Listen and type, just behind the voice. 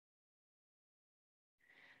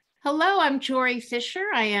Hello, I'm Jory Fisher.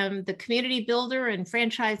 I am the community builder and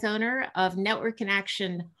franchise owner of Network in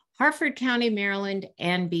Action, Harford County, Maryland,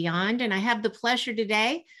 and beyond. And I have the pleasure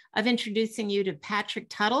today of introducing you to Patrick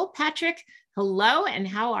Tuttle. Patrick, hello, and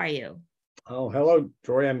how are you? Oh, hello,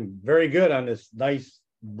 Jory. I'm very good on this nice,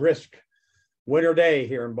 brisk winter day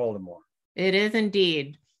here in Baltimore. It is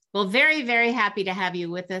indeed. Well, very, very happy to have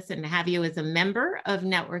you with us and have you as a member of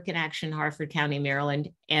Network in Action, Harford County, Maryland,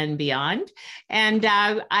 and beyond. And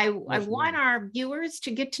I want our viewers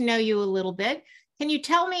to get to know you a little bit. Can you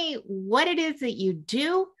tell me what it is that you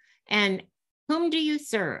do and whom do you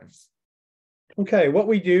serve? Okay, what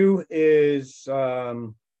we do is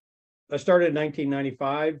I started in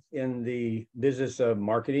 1995 in the business of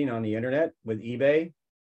marketing on the internet with eBay.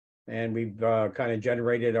 And we've kind of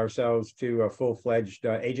generated ourselves to a full-fledged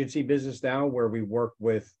agency business now where we work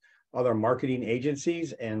with other marketing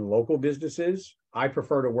agencies and local businesses. I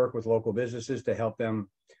prefer to work with local businesses to help them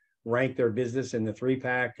rank their business in the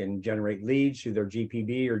 3-pack and generate leads through their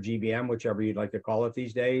GPB or GBM, whichever you'd like to call it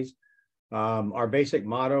these days. Our basic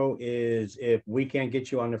motto is if we can't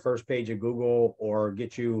get you on the first page of Google or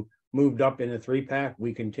get you moved up in the 3-pack,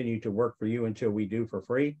 we continue to work for you until we do for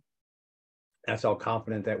free. That's how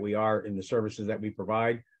confident that we are in the services that we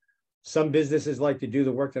provide. Some businesses like to do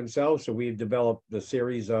the work themselves, so we've developed a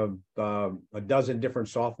series of a dozen different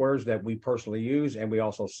softwares that we personally use, and we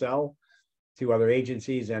also sell to other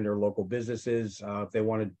agencies and their local businesses. If they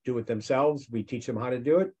want to do it themselves, we teach them how to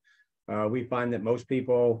do it. We find that most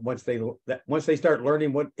people, once they start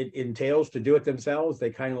learning what it entails to do it themselves,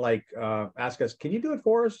 they kind of like ask us, "Can you do it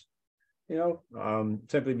for us?"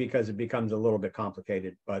 Simply because it becomes a little bit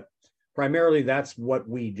complicated, but primarily, that's what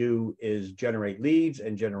we do is generate leads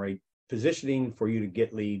and generate positioning for you to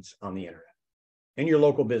get leads on the internet in your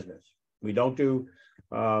local business. We don't do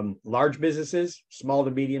large businesses, small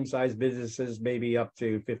to medium-sized businesses, maybe up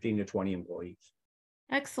to 15 to 20 employees.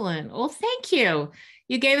 Excellent. Well, thank you.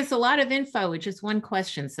 You gave us a lot of info, which is one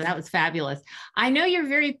question. So that was fabulous. I know you're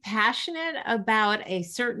very passionate about a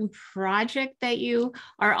certain project that you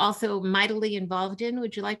are also mightily involved in.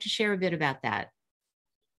 Would you like to share a bit about that?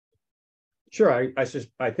 Sure.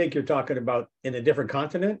 I think you're talking about in a different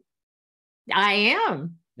continent. I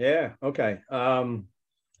am. Yeah. Okay.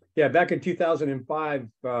 Yeah. Back in 2005,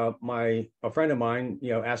 a friend of mine,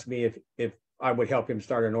 asked me if I would help him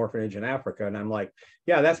start an orphanage in Africa, and I'm like,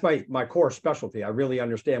 yeah, that's my core specialty. I really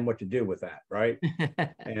understand what to do with that, right?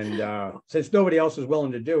 And since nobody else is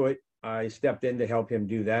willing to do it, I stepped in to help him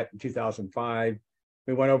do that in 2005.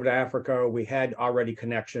 We went over to Africa. We had already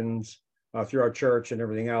connections through our church and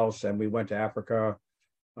everything else. And we went to Africa,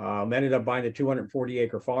 ended up buying a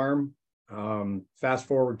 240-acre farm. Fast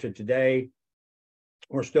forward to today,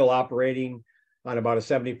 we're still operating on about a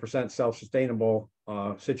 70% self-sustainable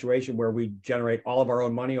situation where we generate all of our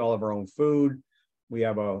own money, all of our own food. We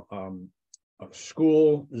have a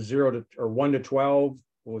school 1 to 12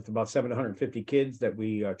 with about 750 kids that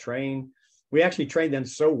we train. We actually trained them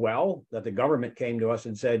so well that the government came to us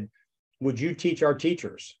and said, "Would you teach our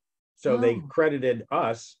teachers?" So they credited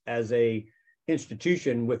us as a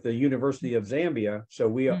institution with the University of Zambia. So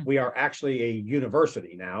we are actually a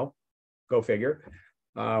university now, go figure,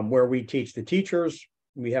 where we teach the teachers.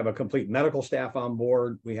 We have a complete medical staff on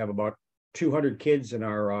board. We have about 200 kids in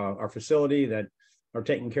our facility that are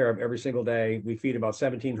taken care of every single day. We feed about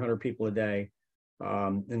 1,700 people a day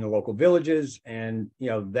in the local villages. And,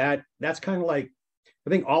 that's kind of like, I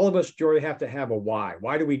think all of us, Jory, have to have a why.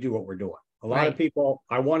 Why do we do what we're doing? A lot of people,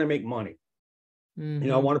 I want to make money.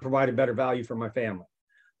 I want to provide a better value for my family.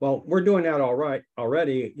 Well, we're doing that all right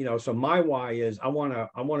already. So my why is I want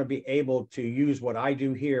to be able to use what I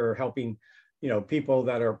do here, helping, people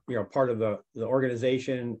that are, part of the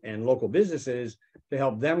organization and local businesses to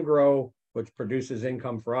help them grow, which produces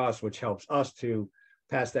income for us, which helps us to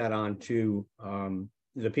pass that on to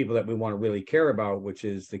the people that we want to really care about, which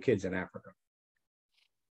is the kids in Africa.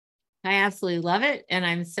 I absolutely love it. And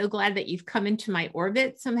I'm so glad that you've come into my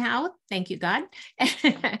orbit somehow. Thank you, God.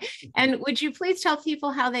 And would you please tell people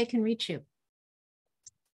how they can reach you?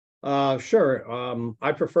 Sure.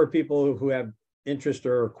 I prefer people who have interest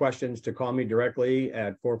or questions to call me directly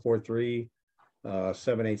at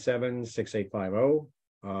 443-787-6850.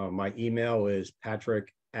 My email is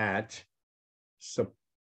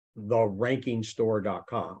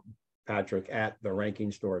patrick@therankingstore.com,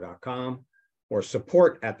 patrick@therankingstore.com. Or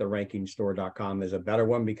support@therankingstore.com is a better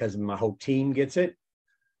one because my whole team gets it.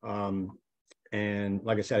 And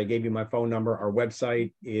like I said, I gave you my phone number. Our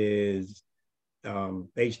website is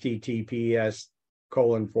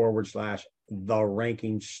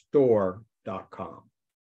https://therankingstore.com.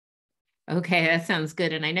 Okay, that sounds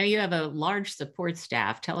good. And I know you have a large support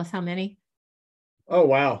staff. Tell us how many? Oh,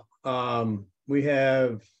 wow. We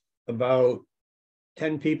have about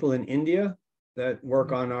 10 people in India that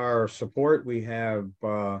work on our support. We have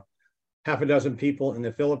half a dozen people in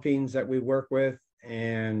the Philippines that we work with.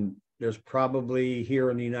 And there's probably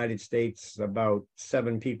here in the United States about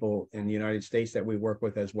 7 people in the United States that we work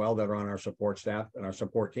with as well that are on our support staff and our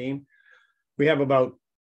support team. We have about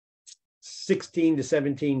 16 to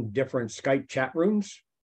 17 different Skype chat rooms.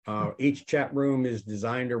 Each chat room is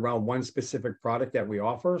designed around one specific product that we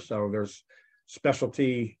offer. So there's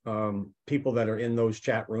specialty people that are in those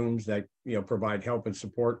chat rooms that, you know, provide help and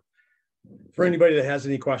support for anybody that has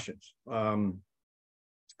any questions. And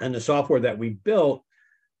the software that we built,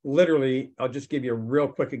 literally, I'll just give you a real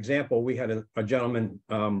quick example. We had a gentleman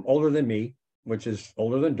older than me, which is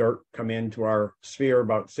older than dirt, come into our sphere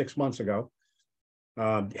about 6 months ago.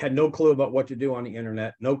 Had no clue about what to do on the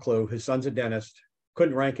internet, no clue. His son's a dentist,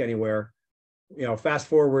 couldn't rank anywhere. You know, fast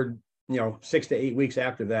forward, you know, 6 to 8 weeks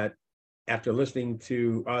after that, after listening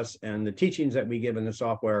to us and the teachings that we give in the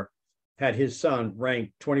software, had his son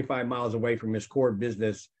ranked 25 miles away from his core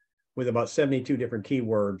business with about 72 different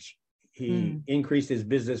keywords. He increased his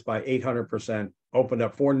business by 800%, opened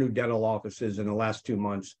up 4 new dental offices in the last 2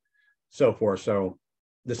 months, so forth. So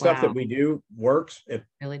the stuff that we do works if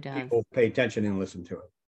really does. People pay attention and listen to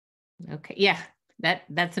it. Okay. Yeah,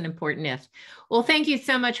 that's an important if. Well, thank you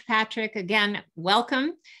so much, Patrick. Again,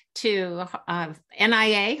 welcome to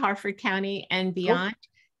NIA, Harford County and beyond.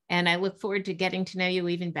 Cool. And I look forward to getting to know you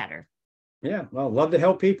even better. Yeah, well, love to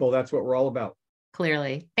help people. That's what we're all about.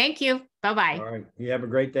 Clearly. Thank you. Bye-bye. All right. You have a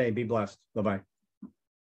great day. Be blessed. Bye-bye.